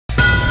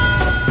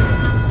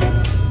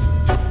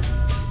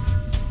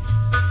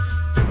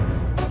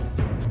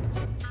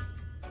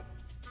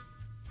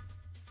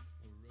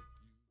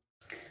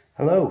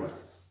Hello,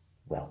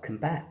 welcome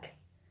back.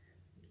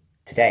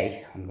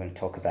 Today I'm going to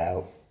talk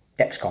about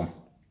Dexcom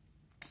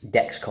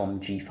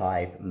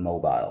G5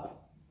 Mobile.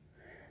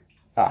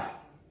 But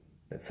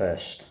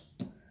first,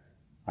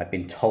 I've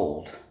been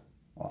told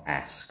or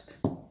asked,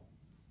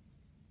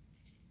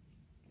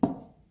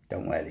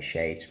 don't wear the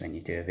shades when you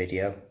do a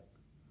video.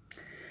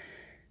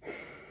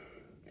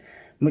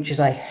 Much as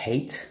I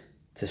hate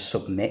to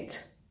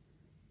submit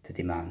to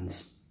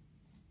demands,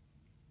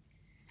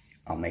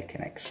 I'll make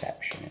an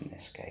exception in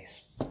this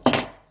case.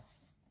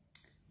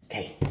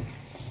 Okay.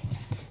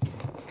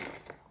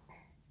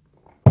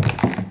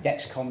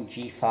 Dexcom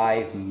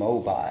G5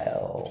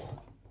 Mobile.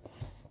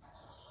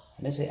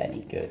 And is it any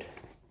good?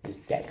 Is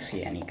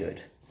Dexy any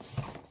good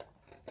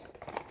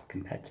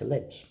compared to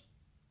Libs?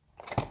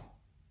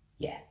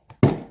 Yeah,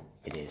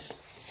 it is.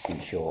 In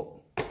short,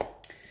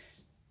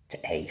 to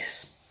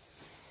ace.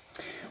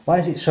 Why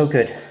is it so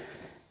good?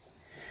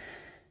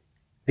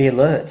 The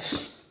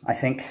alerts, I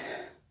think.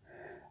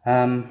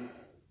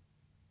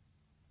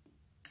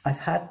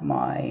 I've had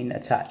mine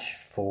attached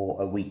for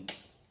a week.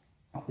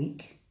 A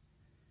week?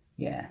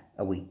 Yeah,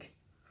 a week.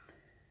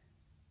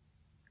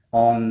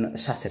 On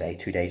Saturday,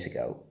 2 days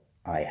ago,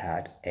 I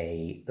had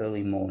a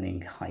early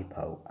morning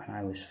hypo and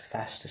I was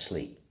fast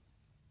asleep.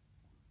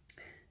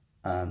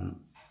 Hypos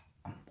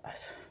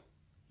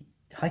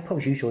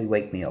usually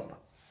wake me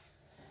up,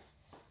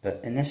 but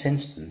in this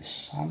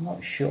instance, I'm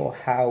not sure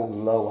how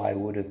low I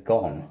would have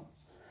gone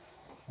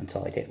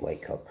until I did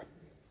wake up.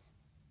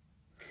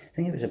 I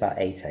think it was about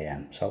 8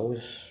 AM, so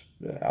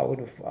I would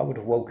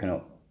have woken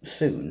up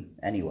soon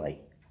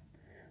anyway.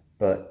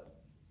 But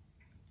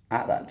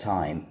at that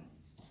time,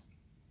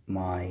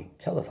 my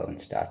telephone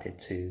started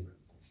to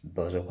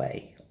buzz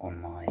away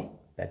on my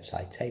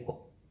bedside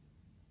table,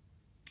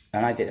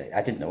 and I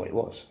didn't know what it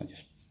was. I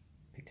just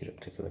picked it up,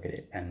 took a look at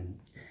it, and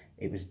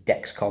it was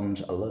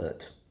Dexcom's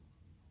alert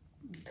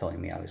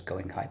telling me I was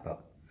going hypo.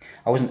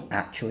 I wasn't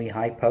actually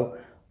hypo.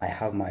 I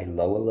have my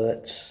low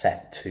alerts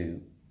set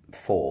to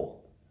 4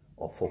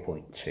 or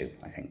 4.2,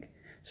 I think.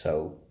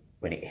 So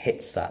when it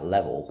hits that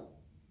level,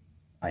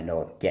 I know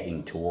I'm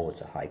getting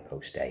towards a hypo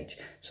stage.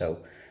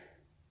 So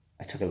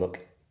I took a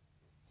look.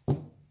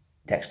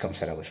 Dexcom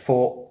said I was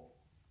 4.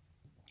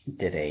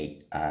 Did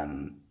a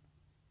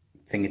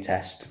finger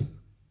test,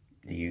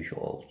 the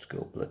usual old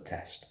school blood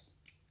test,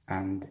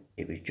 and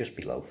it was just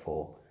below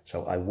 4.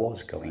 So I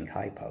was going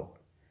hypo.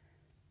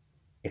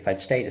 If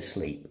I'd stayed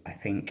asleep, I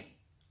think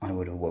I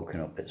would have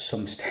woken up at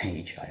some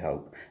stage, I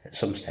hope, at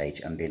some stage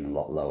and been a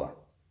lot lower.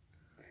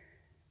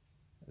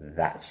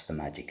 That's the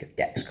magic of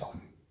Dexcom.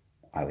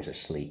 I was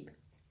asleep,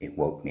 it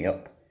woke me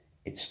up,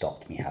 it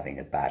stopped me having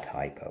a bad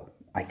hypo.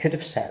 I could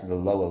have set the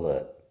low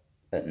alert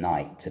at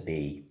night to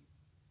be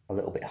a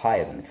little bit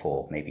higher than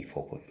 4, maybe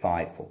 4.5,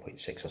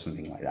 4.6 or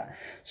something like that.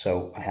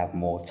 So I have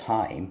more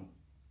time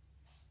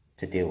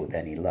to deal with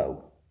any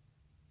low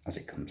as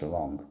it comes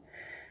along.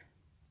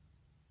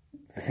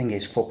 The thing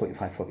is,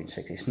 4.5,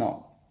 4.6, it's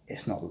not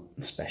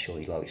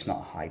especially low, it's not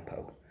a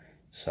hypo.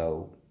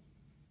 So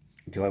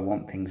do I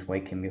want things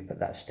waking me up at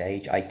that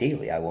stage?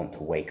 Ideally, I want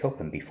to wake up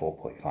and be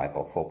 4.5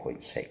 or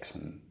 4.6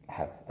 and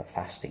have a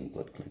fasting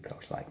blood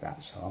glucose like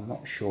that. So I'm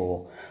not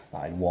sure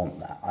that I'd want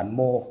that. I'm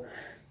more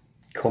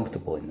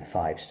comfortable in the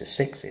 5s to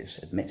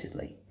 6s,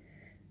 admittedly.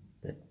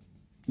 But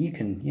you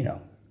can,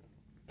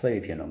 play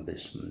with your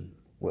numbers and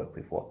work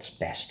with what's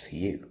best for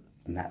you.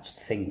 And that's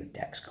the thing with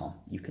Dexcom.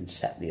 You can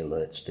set the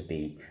alerts to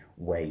be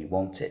where you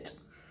want it.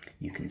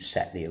 You can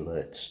set the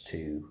alerts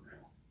to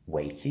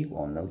wake you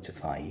or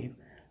notify you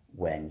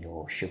when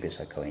your sugars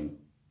are going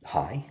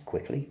high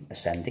quickly,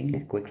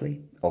 ascending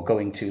quickly, or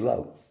going too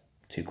low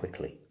too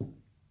quickly.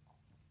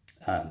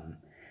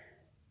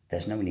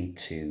 There's no need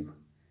to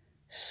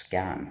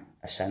scan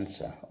a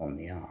sensor on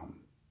the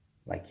arm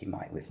like you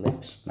might with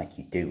Libs, like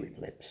you do with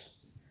Libs.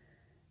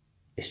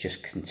 It's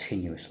just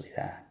continuously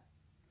there.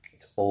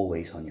 It's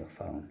always on your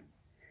phone.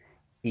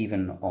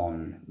 Even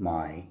on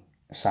my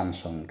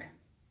Samsung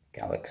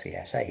Galaxy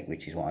S8,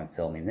 which is what I'm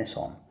filming this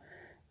on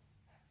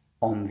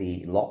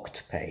the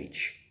locked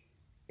page,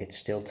 it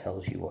still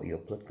tells you what your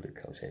blood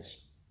glucose is.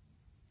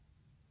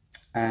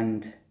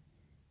 And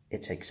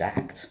it's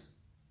exact.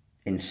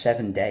 In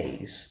 7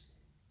 days,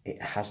 it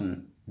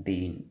hasn't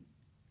been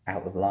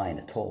out of line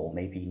at all,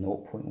 maybe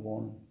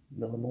 0.1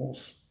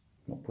 millimoles,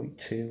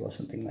 0.2 or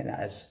something like that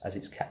as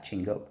it's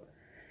catching up.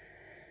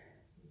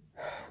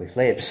 With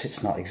Libs,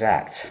 it's not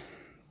exact.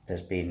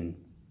 There's been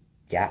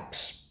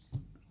gaps.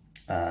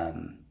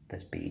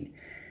 There's been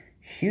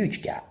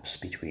huge gaps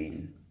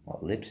between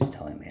what Libs is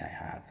telling me I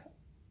have,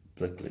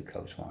 blood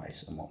glucose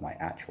wise, and what my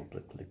actual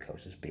blood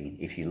glucose has been.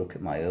 If you look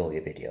at my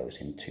earlier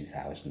videos in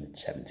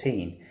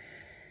 2017,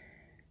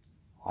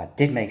 I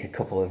did make a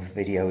couple of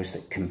videos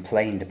that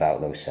complained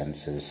about those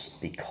sensors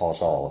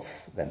because of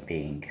them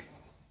being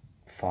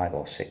 5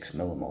 or 6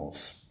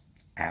 millimoles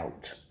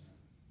out.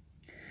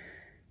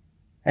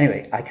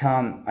 Anyway, I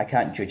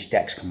can't judge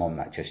Dexcom on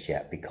that just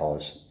yet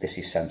because this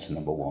is sensor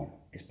number 1.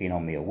 It's been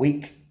on me a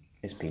week.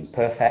 It's been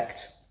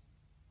perfect.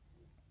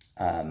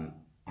 I'm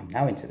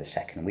now into the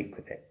 2nd week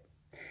with it.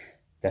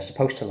 They're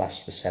supposed to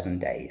last for 7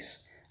 days.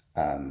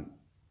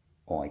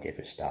 All I did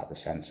was start the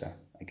sensor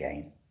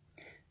again.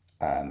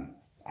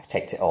 I've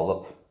taped it all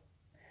up,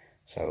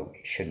 so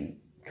it shouldn't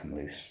come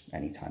loose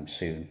anytime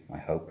soon, I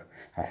hope.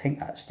 And I think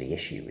that's the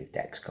issue with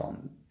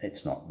Dexcom.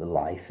 It's not the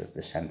life of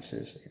the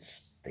sensors,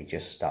 they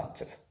just start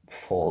to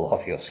fall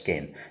off your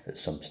skin at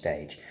some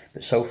stage.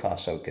 But so far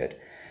so good.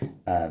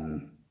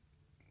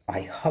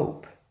 I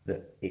hope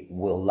that it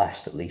will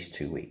last at least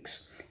 2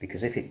 weeks,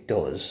 because if it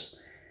does,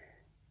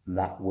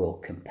 that will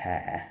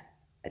compare,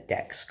 a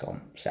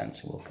Dexcom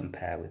sensor will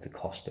compare with the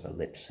cost of a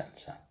lip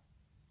sensor.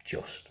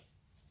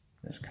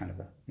 There's kind of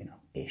a,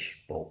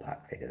 ish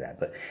ballpark figure there,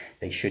 but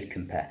they should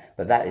compare.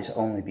 But that is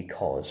only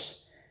because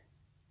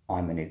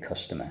I'm a new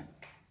customer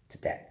to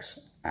Dex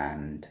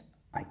and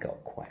I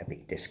got quite a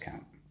big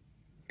discount.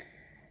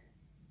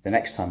 The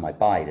next time I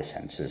buy the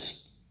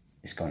sensors,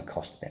 it's going to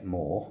cost a bit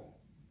more,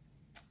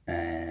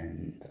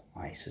 and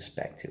I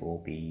suspect it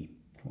will be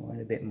quite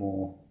a bit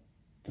more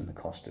than the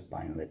cost of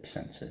buying lip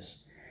sensors.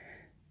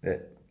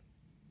 But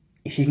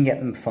if you can get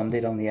them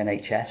funded on the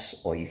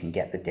NHS, or you can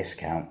get the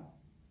discount,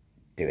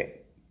 do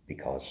it,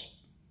 because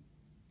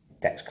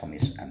Dexcom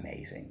is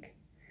amazing.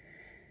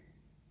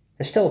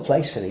 There's still a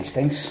place for these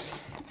things,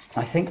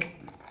 I think,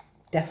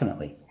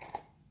 definitely.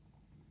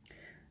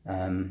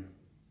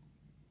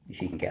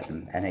 If you can get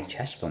them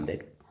NHS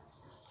funded,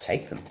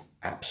 take them,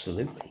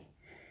 absolutely.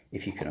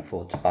 If you can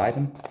afford to buy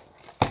them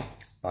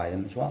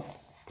as well.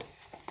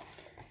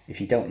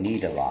 If you don't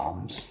need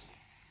alarms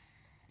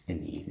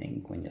in the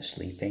evening when you're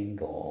sleeping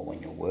or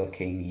when you're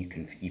working,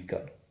 you've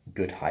got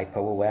good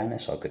hypo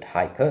awareness or good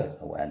hyper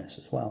awareness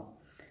as well,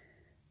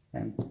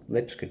 then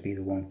lips could be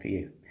the one for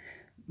you.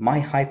 My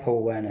hypo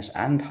awareness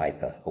and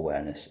hyper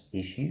awareness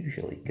is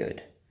usually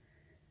good,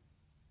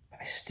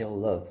 but I still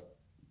love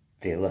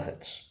the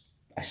alerts.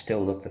 I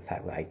still love the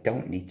fact that I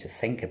don't need to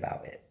think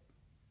about it.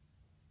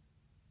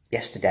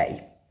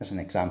 Yesterday, as an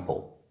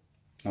example,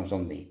 I was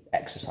on the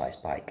exercise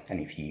bike, and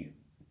if you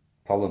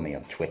follow me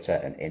on Twitter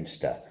and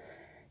Insta,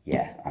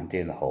 yeah, I'm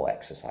doing the whole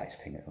exercise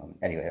thing at the moment.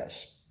 Anyway,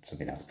 that's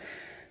something else.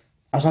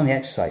 I was on the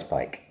exercise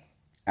bike,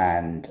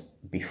 and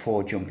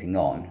before jumping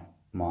on,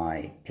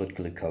 my blood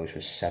glucose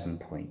was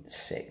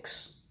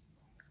 7.6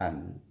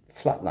 and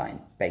flatline,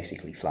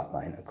 basically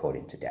flatline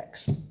according to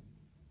Dex.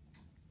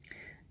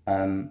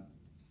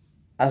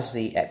 As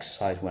the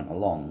exercise went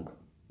along,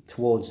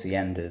 towards the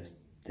end of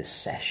the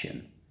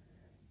session,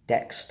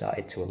 Dex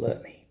started to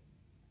alert me,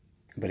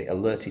 but it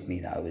alerted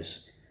me that I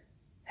was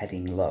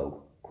heading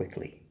low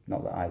quickly,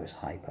 not that I was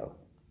hypo.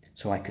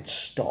 So I could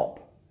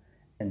stop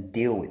and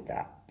deal with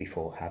that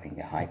before having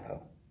a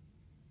hypo.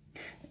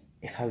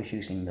 If I was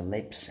using the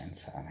lib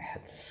sensor and I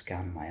had to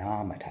scan my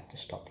arm, I'd have to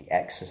stop the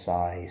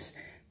exercise,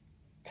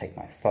 take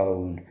my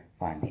phone,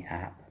 find the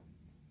app.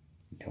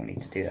 You don't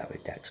need to do that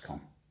with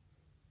Dexcom.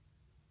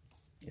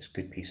 It's a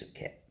good piece of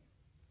kit.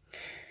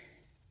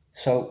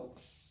 So,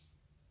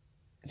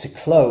 to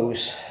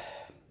close,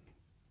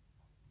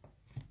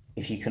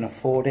 if you can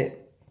afford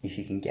it, if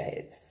you can get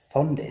it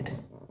funded,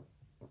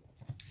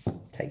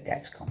 take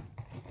Dexcom.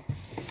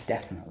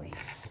 Definitely.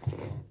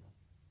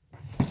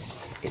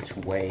 It's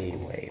way,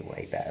 way,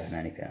 way better than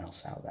anything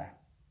else out there.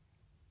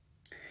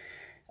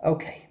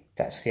 Okay,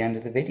 that's the end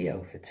of the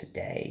video for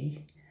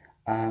today.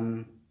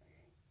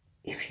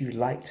 If you'd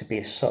like to be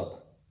a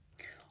sub,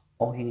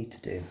 all you need to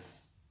do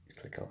is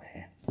click over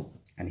here.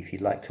 And if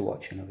you'd like to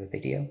watch another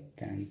video,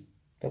 then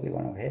there'll be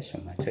one over here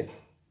somewhere too.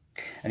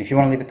 And if you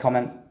want to leave a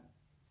comment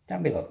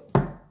down below.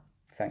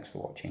 Thanks for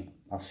watching.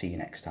 I'll see you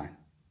next time.